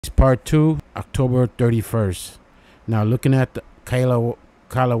It's part 2, October 31st. Now looking at the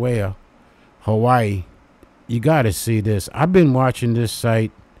Kilauea, Hawaii, you gotta see this. I've been watching this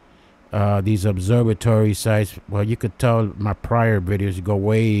site, these observatory sites. Well, you could tell my prior videos go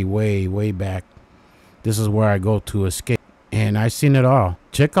way back. This is where I go to escape, and I seen it all.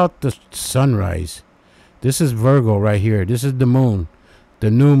 Check out the sunrise. This is Virgo right here. This is the moon,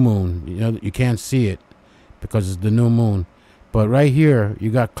 the new moon. You know, you can't see it because it's the new moon. But right here, you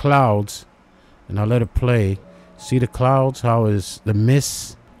got clouds, and I'll let it play. See the clouds? How is the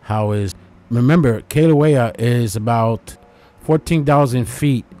mist? How is... Remember, Kilauea is about 14,000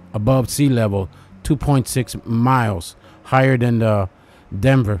 feet above sea level, 2.6 miles higher than the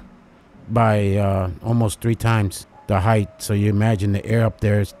Denver by almost 3 times the height. So you imagine the air up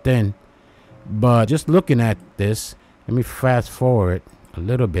there is thin. But just looking at this, let me fast forward a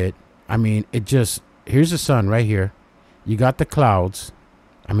little bit. I mean, it just... Here's the sun right here. You got the clouds.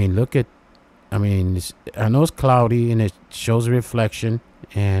 I mean, look at... I mean, I know it's cloudy and it shows a reflection.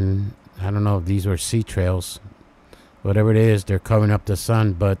 And I don't know if these were sea trails. Whatever it is, they're covering up the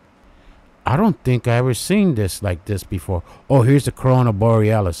sun. But I don't think I ever seen this like this before. Oh, here's the Corona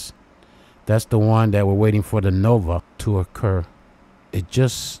Borealis. That's the one that we're waiting for the nova to occur. It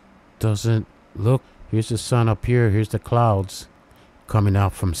just doesn't look... Here's the sun up here. Here's the clouds coming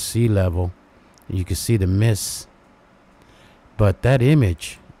out from sea level. You can see the mist. But that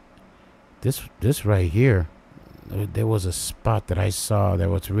image, this right here, there was a spot that I saw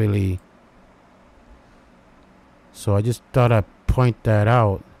that was really... So I just thought I'd point that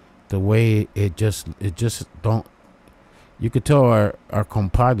out. The way it just don't... You could tell our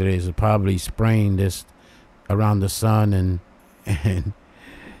compadres are probably spraying this around the sun, and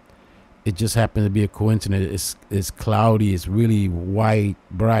it just happened to be a coincidence. It's cloudy. It's really white,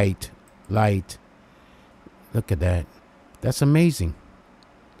 bright, light. Look at that. That's amazing.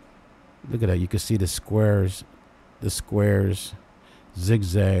 Look at that. You can see the squares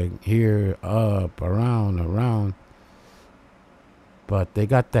zigzag here, up, around. But they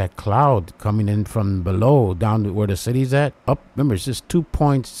got that cloud coming in from below down to where the city's at. Up, remember, it's just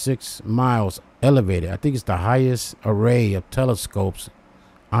 2.6 miles elevated. I think it's the highest array of telescopes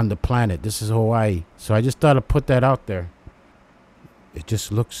on the planet. This is Hawaii. So I just thought I'd put that out there. It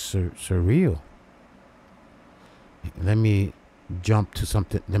just looks surreal. Let me jump to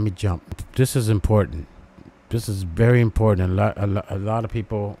something. Let me jump. This is important. This is very important. A lot of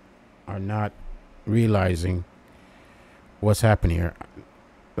people are not realizing what's happening here.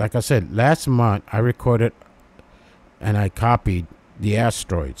 Like I said, last month I recorded and I copied the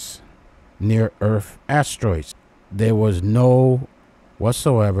asteroids, near Earth asteroids. There was no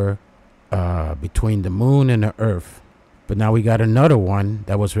whatsoever between the moon and the Earth. But now we got another one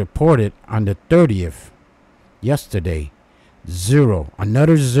that was reported on the 30th. Yesterday, 0,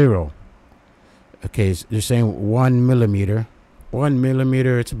 another 0. Okay, so they're saying 1 millimeter. 1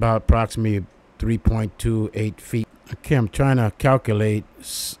 millimeter, it's about approximately 3.28 feet. Okay, I'm trying to calculate,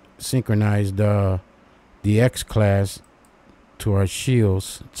 synchronize the X class to our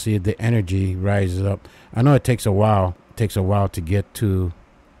shields. See if the energy rises up. I know it takes a while. It takes a while to get to...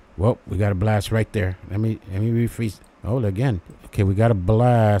 Well, we got a blast right there. Let me refreeze. Oh, again. Okay, we got a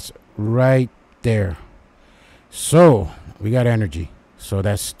blast right there. So we got energy. So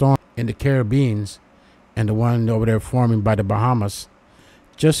that storm in the Caribbean and the one over there forming by the Bahamas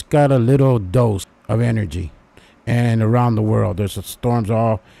just got a little dose of energy. And around the world, there's storms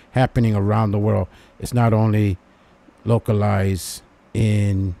all happening around the world. It's not only localized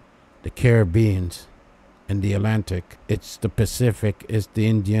in the Caribbean and the Atlantic. It's the Pacific. It's the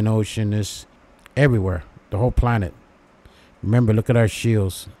Indian Ocean. It's everywhere. The whole planet. Remember, look at our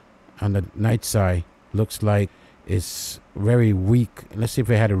shields on the night side. Looks like it's very weak. Let's see if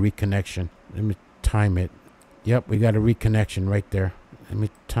it had a reconnection. Let me time it. Yep, we got a reconnection right there. Let me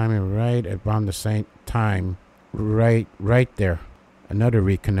time it right around the same time. Right there. Another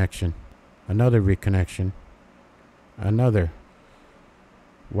reconnection. Another reconnection. Another.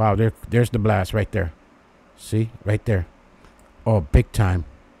 Wow, there's the blast right there. See? Right there. Oh, big time.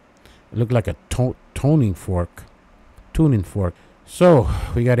 It looked like a tuning fork. So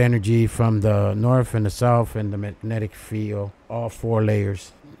we got energy from the north and the south and the magnetic field, all 4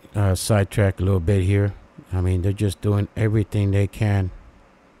 layers. Sidetrack a little bit here. I mean, they're just doing everything they can.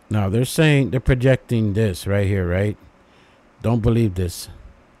 Now they're saying, they're projecting this right here, right? Don't believe this.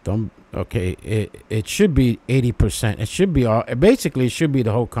 Okay, it should be 80%. It should be all, basically it should be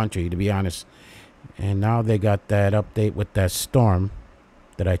the whole country, to be honest. And now they got that update with that storm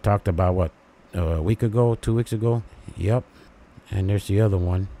that I talked about, what, a week ago, 2 weeks ago? Yep. And there's the other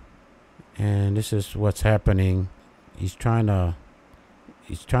one. And this is what's happening. He's trying to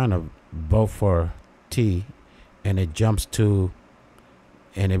he's trying to vote for T, and it jumps to,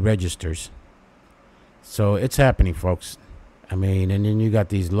 and it registers. So it's happening, folks. I mean, and then you got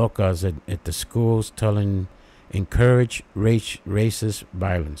these locals at the schools telling, encourage racist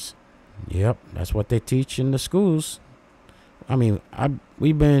violence. Yep, that's what they teach in the schools. I mean,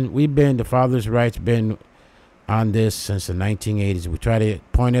 we've been the fathers' rights been on this since the 1980s. We try to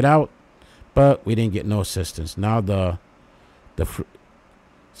point it out, but we didn't get no assistance. Now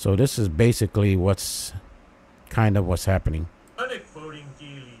so this is basically what's happening. Panic voting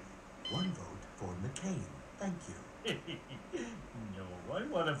daily. One vote for McCain. Thank you. No, I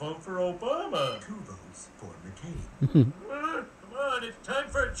want to vote for Obama. 2 votes for McCain. Come on, it's time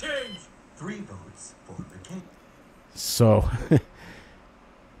for a change. 3 votes for McCain. So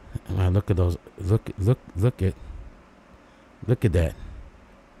look at those. Look at that,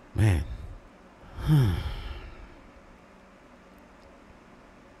 man.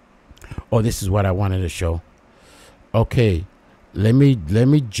 Oh, this is what I wanted to show. Okay, let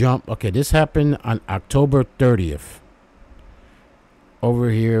me jump. Okay, this happened on October 30th over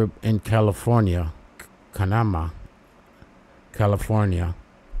here in California, Canama, California.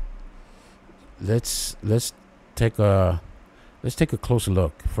 Let's take a closer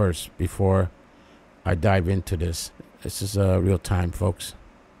look first before I dive into this. This is real time, folks.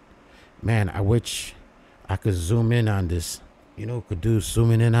 Man, I wish I could zoom in on this. You know who could do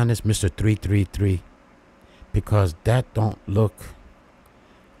zooming in on this? Mr. 333. Because that don't look.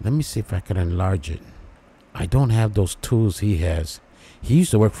 Let me see if I can enlarge it. I don't have those tools he has. He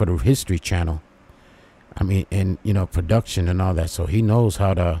used to work for the History Channel. I mean, and production and all that. So he knows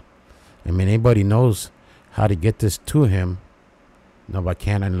how to. I mean, anybody knows how to get this to him. No, I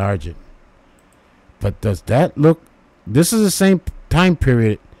can't enlarge it. But does that look? This is the same time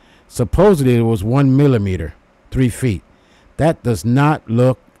period. Supposedly it was 1 millimeter, 3 feet. That does not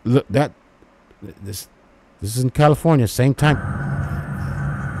look that. This is in California, same time.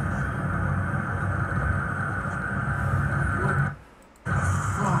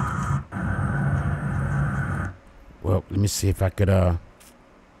 Well, let me see if I could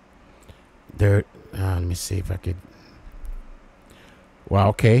let me see if I could. Wow,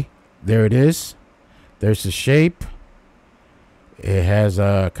 okay. There it is. There's the shape. It has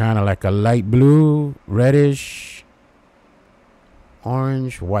a kind of like a light blue, reddish,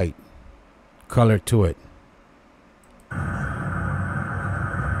 orange, white color to it.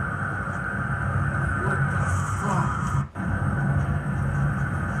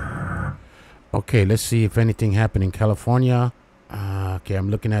 Okay, let's see if anything happened in California. Okay,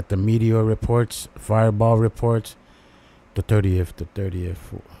 I'm looking at the meteor reports, fireball reports. The 30th.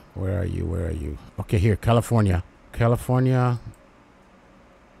 Where are you? Okay, here, California.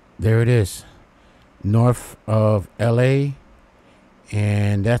 There it is. North of LA.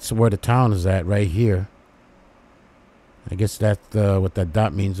 And that's where the town is at, right here. I guess that's what that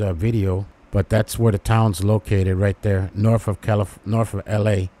dot means, video. But that's where the town's located, right there, north of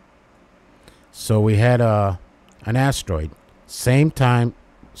LA. So we had an asteroid. Same time,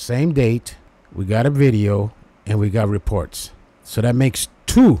 same date. We got a video and we got reports. So that makes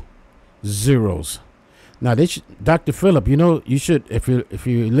 2 zeros. Now, Dr. Phillip, you should, if you're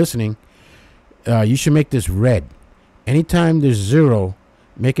listening, you should make this red. Anytime there's 0,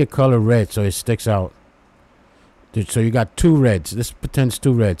 make it color red so it sticks out. So you got 2 reds. This pretends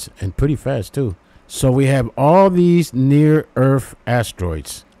 2 reds, and pretty fast too. So we have all these near Earth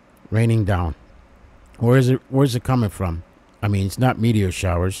asteroids raining down. Where's it coming from? I mean, it's not meteor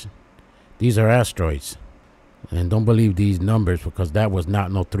showers. These are asteroids. And don't believe these numbers, because that was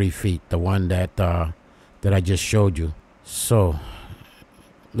not no 3 feet. The one that I just showed you. So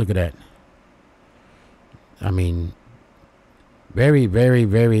look at that. I mean, very, very,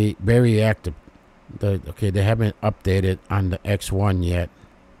 very, very active. Okay, they haven't updated on the X1 yet.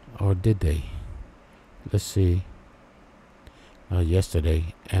 Or did they? Let's see.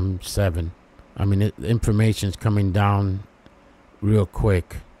 Yesterday, M7. I mean, the information's coming down real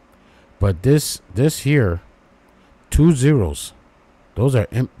quick. But this here, 2 zeros. Those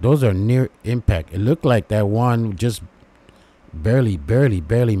are near impact. It looked like that one just barely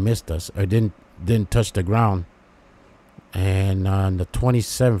missed us, or didn't touch the ground. And on the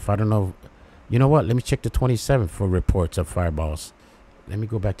 27th, I don't know. You know what? Let me check the 27th for reports of fireballs. Let me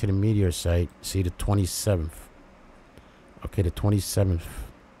go back to the meteor site. See the 27th. Okay, the 27th.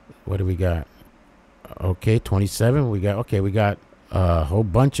 What do we got? Okay, 27. We got a whole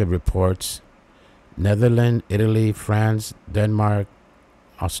bunch of reports. Netherlands, Italy, France, Denmark,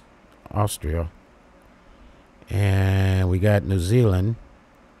 Austria. And we got New Zealand.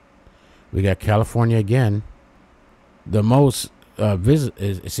 We got California again. The most visit.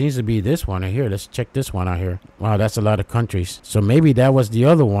 It seems to be this one right here. Let's check this one out here. Wow, that's a lot of countries. So maybe that was the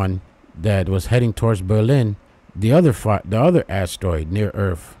other one that was heading towards Berlin. The other asteroid near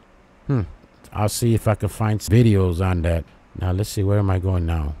Earth. I'll see if I can find videos on that. Now let's see, where am I going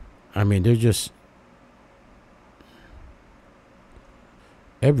now? I mean, they're just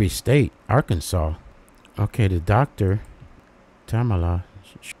every state. Arkansas. Okay, the doctor Tamala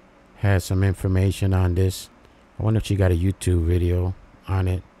has some information on this. I wonder if she got a YouTube video on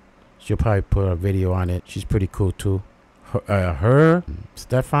it. She'll probably put a video on it. She's pretty cool too. Her,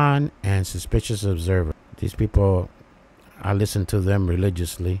 Stefan, and Suspicious Observer. These people, I listen to them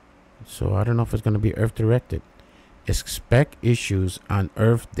religiously. So I don't know if it's going to be Earth directed. Expect issues on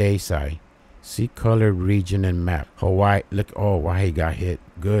Earth day side. See colored region and map. Hawaii. Look. Oh, Hawaii got hit.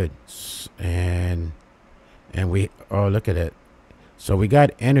 Good. And we. Oh, look at it. So we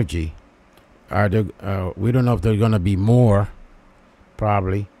got energy. Are there? We don't know if there's going to be more.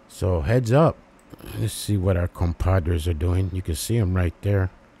 Probably. So heads up. Let's see what our compadres are doing. You can see them right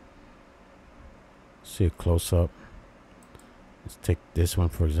there. See a close up. Let's take this one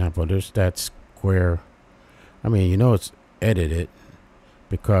for example. There's that square. I mean, you know it's edited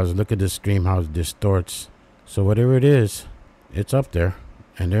because look at the stream how it distorts. So whatever it is, it's up there,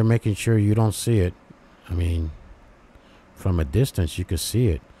 and they're making sure you don't see it. I mean, from a distance you can see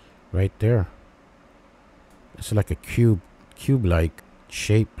it right there. It's like a cube-like,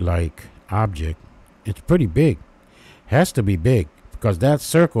 shape-like object. It's pretty big. Has to be big because that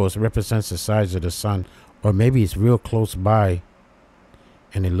circle represents the size of the sun, or maybe it's real close by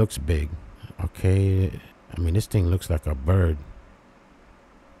and it looks big. Okay, I mean, this thing looks like a bird.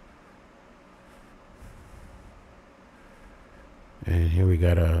 And here we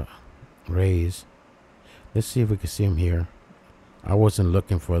got a rays. Let's see if we can see them here. I wasn't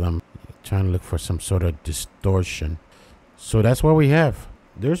looking for them. Trying to look for some sort of distortion. So that's what we have.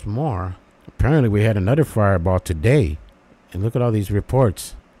 There's more. Apparently we had another fireball today. And look at all these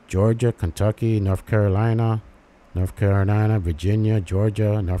reports. Georgia, Kentucky, North Carolina, Virginia,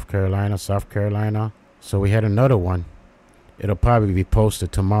 Georgia, North Carolina, South Carolina. So we had another one. It'll probably be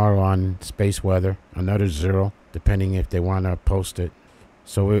posted tomorrow on Space Weather. Another 0, depending if they want to post it.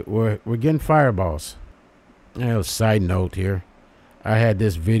 So we're getting fireballs. A side note here. I had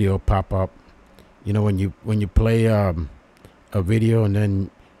this video pop up. You know, when you play a video and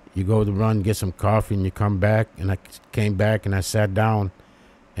then you go to run, get some coffee, and you come back. And I came back and I sat down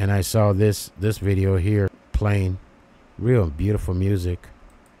and I saw this video here playing. Real beautiful music.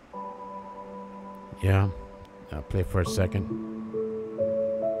 Yeah, I'll play for a second.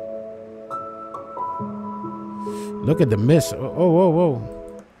 Look at the mist. Oh, whoa,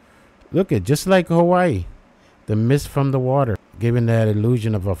 whoa. Look at, just like Hawaii, the mist from the water, giving that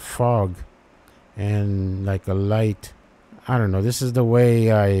illusion of a fog and like a light. I don't know. This is the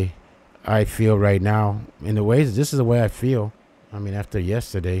way I feel right now. In the ways, this is the way I feel. I mean, after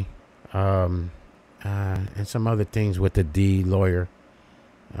yesterday, and some other things with the D lawyer.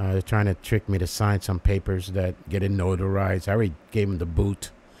 They're trying to trick me to sign some papers that get it notarized. I already gave him the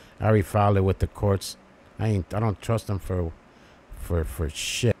boot. I already filed it with the courts. I don't trust them for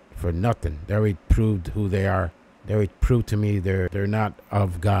shit, for nothing. They already proved who they are. They already proved to me they're not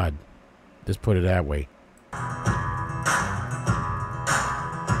of God. Just put it that way.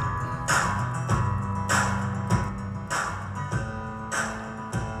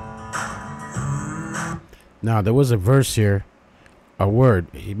 Now there was a verse here, a word.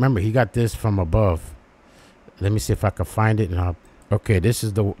 Remember, he got this from above. Let me see if I can find it. Okay, this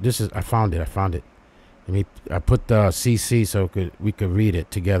is I found it. I put the CC so we could read it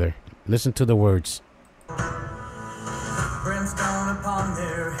together. Listen to the words. Brimstone upon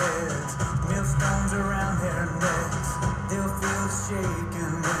their heads, millstones around their necks. They'll feel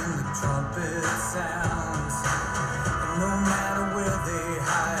shaken when the trumpet sounds. And no matter where they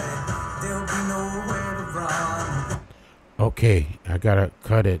hide, there'll be nowhere to run. Okay, I gotta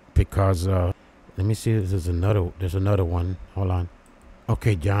cut it because let me see if there's another one. Hold on.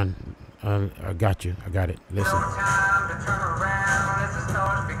 Okay, John, I got you. I got it. Listen. No time to turn around as the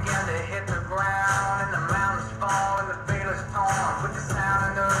stars begin to hit the ground and the mountains fall and the veil is torn with the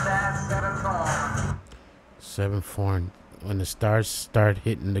sound of that seventh horn. Seventh horn. When the stars start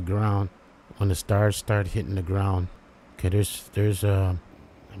hitting the ground. Okay, there's I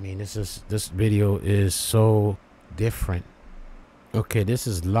mean, this video is so different. Okay, this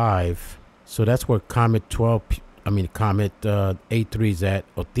is live. So that's where comet 83 is at,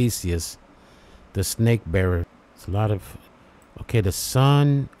 Odysseus, the snake bearer. It's a lot of, okay, the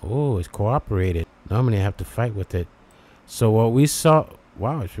sun, oh, it's cooperated. Normally I have to fight with it. So what we saw,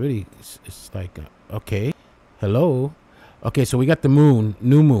 wow, it's really, it's like, okay, hello. Okay, so we got the moon,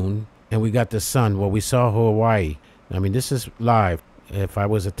 new moon, and we got the sun. Well, we saw Hawaii. I mean, this is live. If I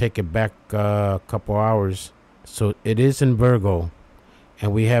was to take it back a couple hours, so it is in Virgo,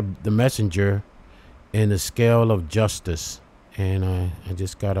 and we have the messenger in the scale of justice. And I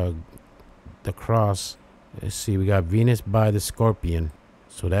just got the cross. Let's see, we got Venus by the Scorpion.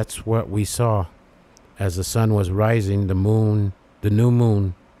 So that's what we saw as the sun was rising, the moon, the new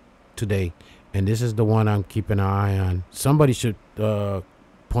moon today. And this is the one I'm keeping an eye on. Somebody should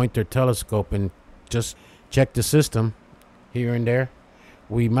point their telescope and just check the system here and there.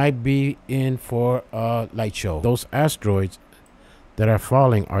 We might be in for a light show. Those asteroids that are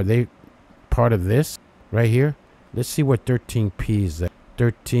falling, are they part of this right here? Let's see what 13P is at.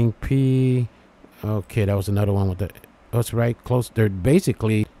 13P. Okay, that was another one with the... That's right, close. They're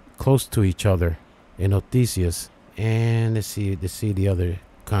basically close to each other in Odysseus. And let's see the other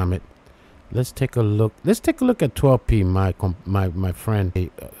comet. Let's take a look. Let's take a look at 12P, my friend.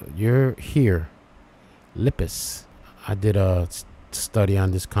 Hey, you're here. Lipus. I did a study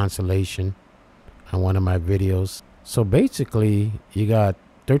on this constellation on one of my videos. So basically, you got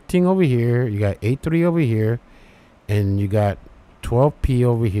 13 over here, you got A3 over here, and you got 12P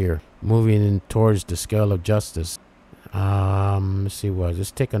over here, moving in towards the scale of justice. Let's see what.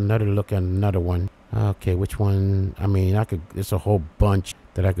 Let's take another look at another one. Okay, which one? I mean, there's a whole bunch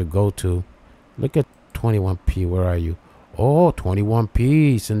that I could go to. Look at 21P. Where are you? Oh,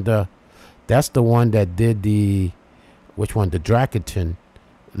 21P. And that's the one that did the, which one? The Drakenton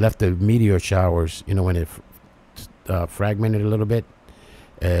left the meteor showers. You know, when it fragmented a little bit.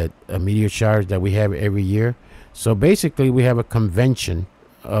 A meteor showers that we have every year. So basically, we have a convention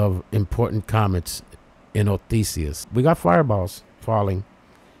of important comets in Odysseus. We got fireballs falling.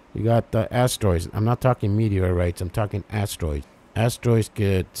 You got the asteroids. I'm not talking meteorites. I'm talking asteroids. Asteroids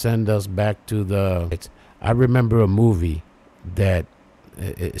could send us back to the... I remember a movie that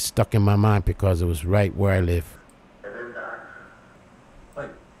it stuck in my mind because it was right where I live. Wait,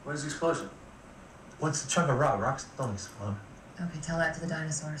 where's the explosion? What's the chunk of rock? Rocks don't explode. Okay, tell that to the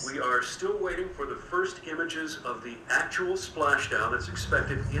dinosaurs. We are still waiting for the first images of the actual splashdown that's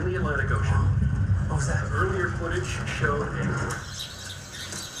expected in the Atlantic Ocean. What was that? Earlier footage showed a...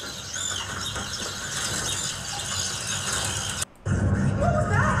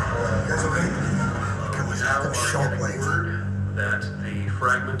 That's okay. It was Now a are shockwave. getting word that the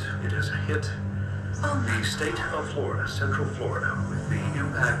fragment, it has hit the state of Florida, central Florida, with the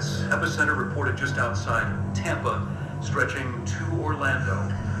impact's epicenter reported just outside Tampa, stretching to Orlando.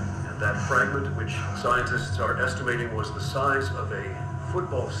 And that fragment, which scientists are estimating was the size of a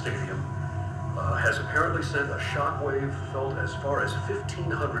football stadium, has apparently sent a shockwave felt as far as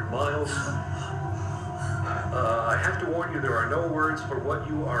 1,500 miles. I have to warn you, there are no words for what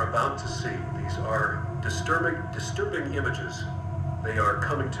you are about to see. These are disturbing images. They are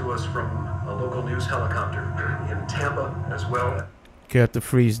coming to us from a local news helicopter in Tampa as well. You have to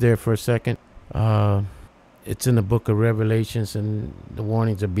freeze there for a second. It's in the book of Revelations, and the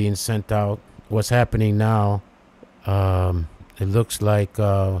warnings are being sent out. What's happening now, it looks like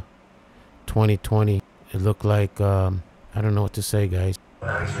 2020. It looked like, I don't know what to say, guys.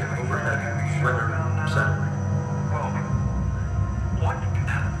 Overhead weather satellite.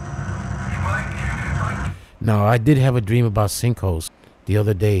 No, I did have a dream about sinkholes the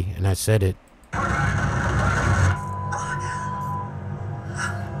other day, and I said it.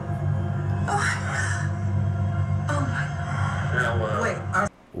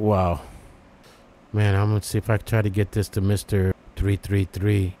 Wow. Man, I'm going to see if I can try to get this to Mr.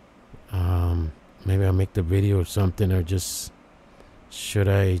 333. Maybe I'll make the video or something, or just... Should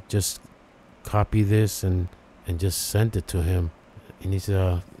I just copy this and just send it to him? And he's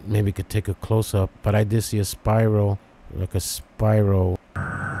maybe could take a close-up. But I did see a spiral, like a spiral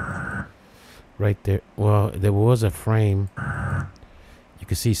right there. Well, there was a frame. You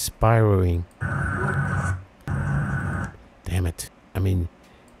could see spiraling. Damn it. I mean,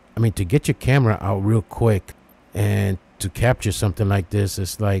 to get your camera out real quick and to capture something like this,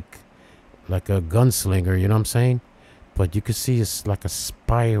 it's like a gunslinger, you know what I'm saying? But you can see it's like a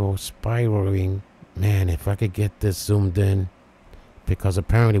spiraling. Man, if I could get this zoomed in, because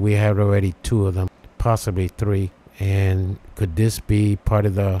apparently we had already 2 of them, possibly 3. And could this be part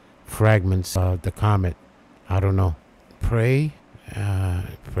of the fragments of the comet? I don't know. Pray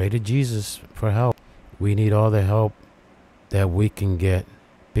to Jesus for help. We need all the help that we can get,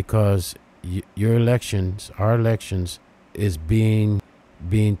 because your elections, our elections, is being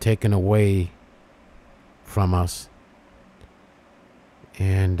taken away from us.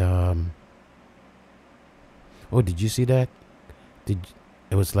 And oh, did you see that?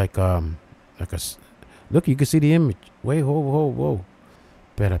 It was like a Look, you can see the image. Wait, whoa.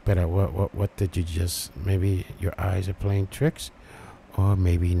 Better. What did you just? Maybe your eyes are playing tricks, or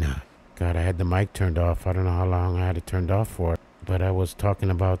maybe not. God, I had the mic turned off. I don't know how long I had it turned off for, but I was talking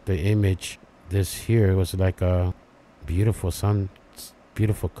about the image. This here was like a beautiful sun,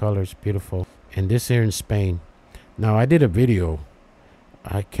 beautiful colors, beautiful. And this here in Spain. Now I did a video.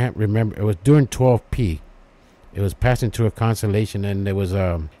 I can't remember. It was during 12P. It was passing through a constellation, and it was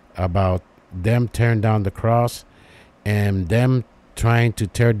about them tearing down the cross, and them trying to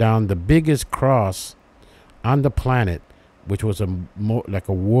tear down the biggest cross on the planet, which was like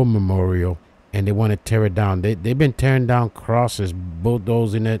a war memorial, and they want to tear it down. They've been tearing down crosses,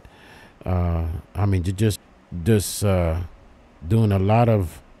 bulldozing it. I mean, just doing a lot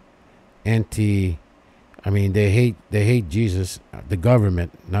of anti. I mean, they hate Jesus, the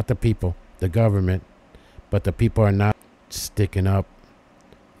government, not the people, the government, but the people are not sticking up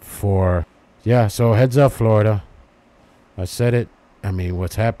for. Yeah, so heads up, Florida. I said it. I mean,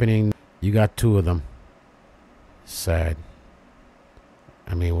 what's happening? You got two of them. Sad.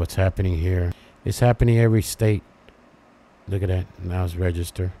 I mean, what's happening here? It's happening every state. Look at that. Now it's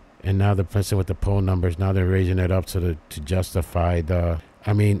registered. And now they're messing with the poll numbers. Now they're raising it up to justify the.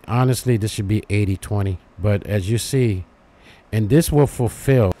 I mean, honestly, this should be 80-20. But as you see, and this will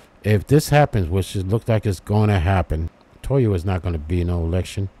fulfill, if this happens, which it looks like it's going to happen, I told you it's not going to be no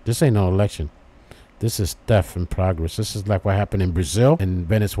election. This ain't no election. This is theft in progress. This is like what happened in Brazil and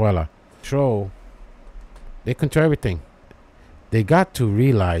Venezuela. They control everything. They got to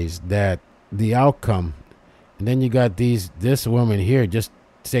realize that the outcome, and then you got this woman here just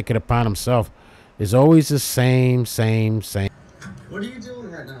take it upon himself, is always the same. What are you doing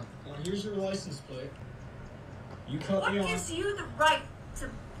right now? Here's your license plate. You cut What me gives off. you the right to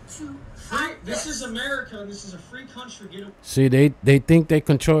Free, this is America. This is a free country. Get away. See, they think they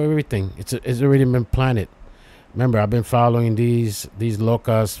control everything. It's already been planted. Remember, I've been following these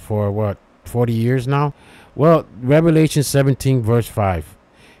locals for what, 40 years now? Well, Revelation 17 verse 5.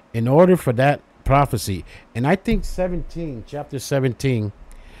 In order for that prophecy, and I think chapter 17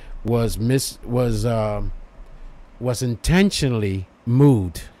 was intentionally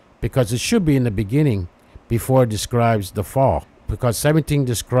moved, because it should be in the beginning before it describes the fall, because 17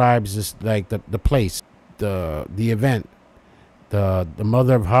 describes this, like the place, the event, the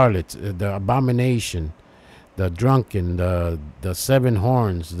mother of harlots, the abomination, the drunken, the seven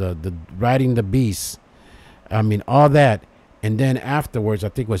horns, the riding the beast. I mean, all that. And then afterwards, I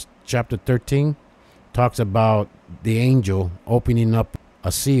think it was chapter 13, talks about the angel opening up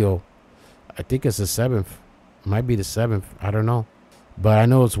a seal. I think it's the seventh. Might be the seventh. I don't know. But I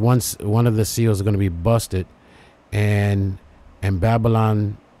know it's one of the seals is going to be busted. And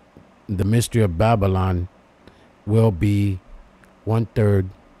Babylon, the mystery of Babylon, will be 1/3.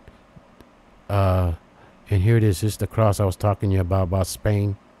 And here it is. This is the cross I was talking to you about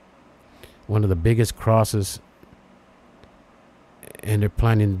Spain. One of the biggest crosses. And they're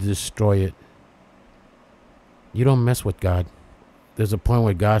planning to destroy it. You don't mess with God. There's a point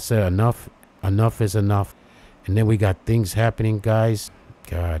where God said enough is enough. And then we got things happening, guys.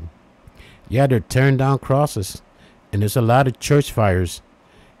 God. Yeah, they're tearing down crosses. And there's a lot of church fires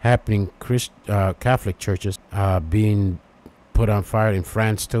happening. Catholic churches being put on fire in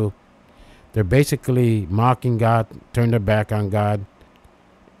France too. They're basically mocking God, turn their back on God.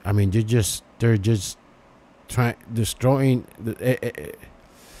 I mean, they're just destroying the.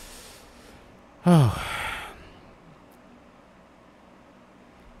 Oh.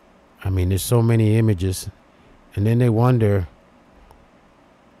 I mean, there's so many images, and then they wonder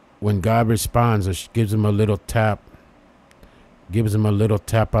when God responds or gives them a little tap,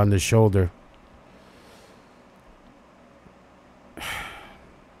 on the shoulder.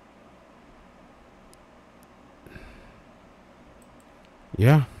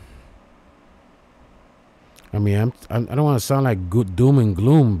 Yeah. I mean, I don't want to sound like good doom and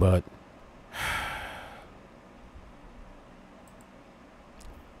gloom, but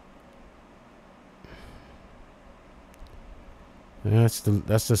that's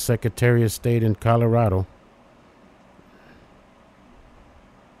the Secretary of State in Colorado.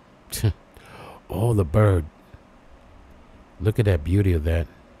 Oh, the bird. Look at that beauty of that.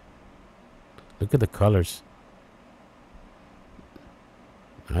 Look at the colors.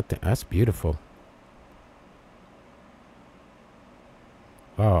 I think that's beautiful.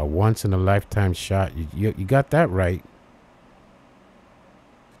 Oh, once in a lifetime shot. You got that right.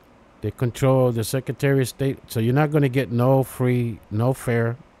 They control the Secretary of State, so you're not going to get no free, no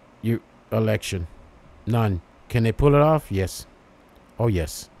fair election. None. Can they pull it off? Yes. Oh,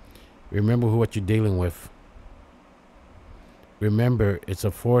 yes. Remember what you're dealing with. remember, it's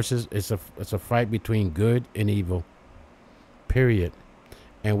a forces. It's a fight between good and evil. Period.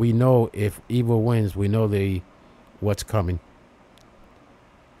 And we know if evil wins, we know what's coming.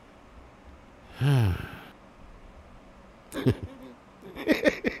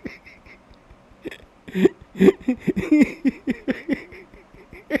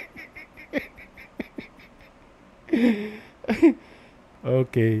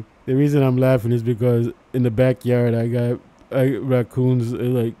 Okay, the reason I'm laughing is because in the backyard I got raccoons.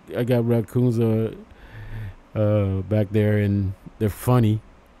 Like I got raccoons back there, and they're funny.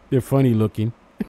 They're funny looking.